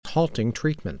halting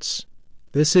treatments.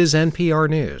 This is NPR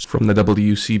News. From the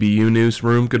WCBU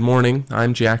Newsroom, good morning.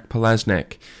 I'm Jack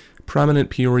Palesnik. Prominent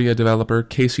Peoria developer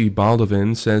Casey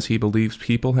Baldwin says he believes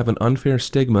people have an unfair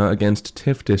stigma against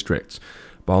TIF districts.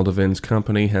 Baldwin's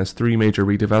company has 3 major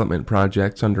redevelopment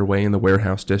projects underway in the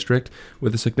Warehouse District,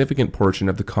 with a significant portion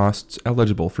of the costs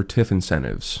eligible for TIF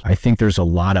incentives. I think there's a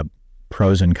lot of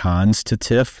pros and cons to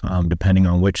TIF, depending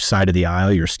on which side of the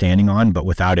aisle you're standing on, but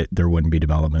without it, there wouldn't be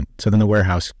development. So then the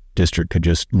Warehouse District could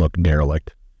just look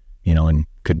derelict, and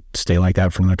could stay like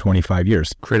that for another 25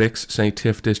 years. Critics say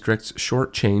TIF districts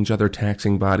shortchange other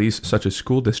taxing bodies, such as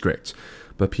school districts.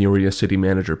 But Peoria City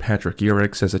Manager Patrick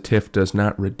Urick says a TIF does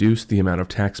not reduce the amount of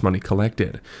tax money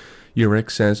collected.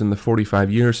 Urick says in the 45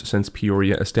 years since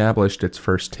Peoria established its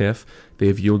first TIF,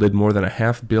 they've yielded more than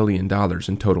 $500 million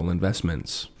in total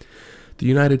investments. The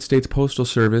United States Postal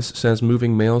Service says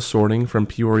moving mail sorting from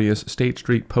Peoria's State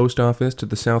Street Post Office to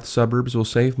the south suburbs will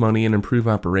save money and improve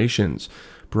operations.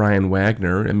 Brian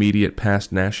Wagner, immediate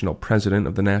past national president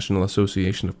of the National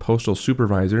Association of Postal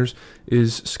Supervisors,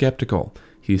 is skeptical.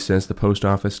 He says the post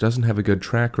office doesn't have a good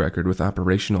track record with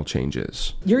operational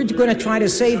changes. You're going to try to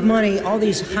save money, all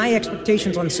these high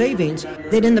expectations on savings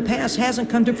that in the past hasn't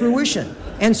come to fruition,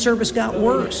 and service got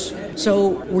worse.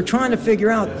 So we're trying to figure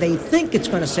out, they think it's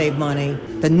going to save money,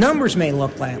 the numbers may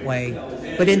look that way,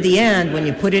 but in the end, when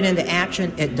you put it into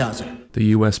action, it doesn't.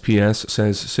 The USPS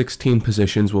says 16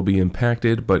 positions will be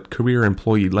impacted, but career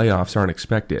employee layoffs aren't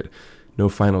expected. No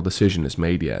final decision is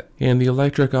made yet. And the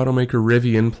electric automaker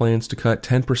Rivian plans to cut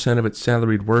 10% of its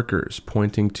salaried workers,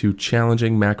 pointing to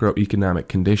challenging macroeconomic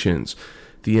conditions.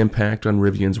 The impact on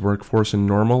Rivian's workforce in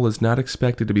Normal is not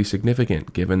expected to be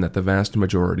significant, given that the vast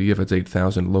majority of its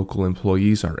 8,000 local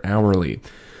employees are hourly.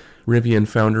 Rivian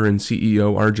founder and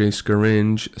CEO RJ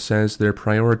Scaringe says they're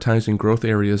prioritizing growth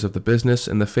areas of the business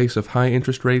in the face of high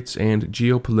interest rates and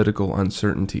geopolitical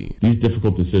uncertainty. These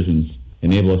difficult decisions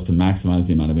enable us to maximize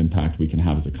the amount of impact we can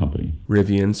have as a company.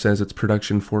 Rivian says its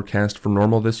production forecast for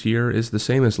Normal this year is the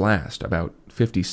same as last, about 56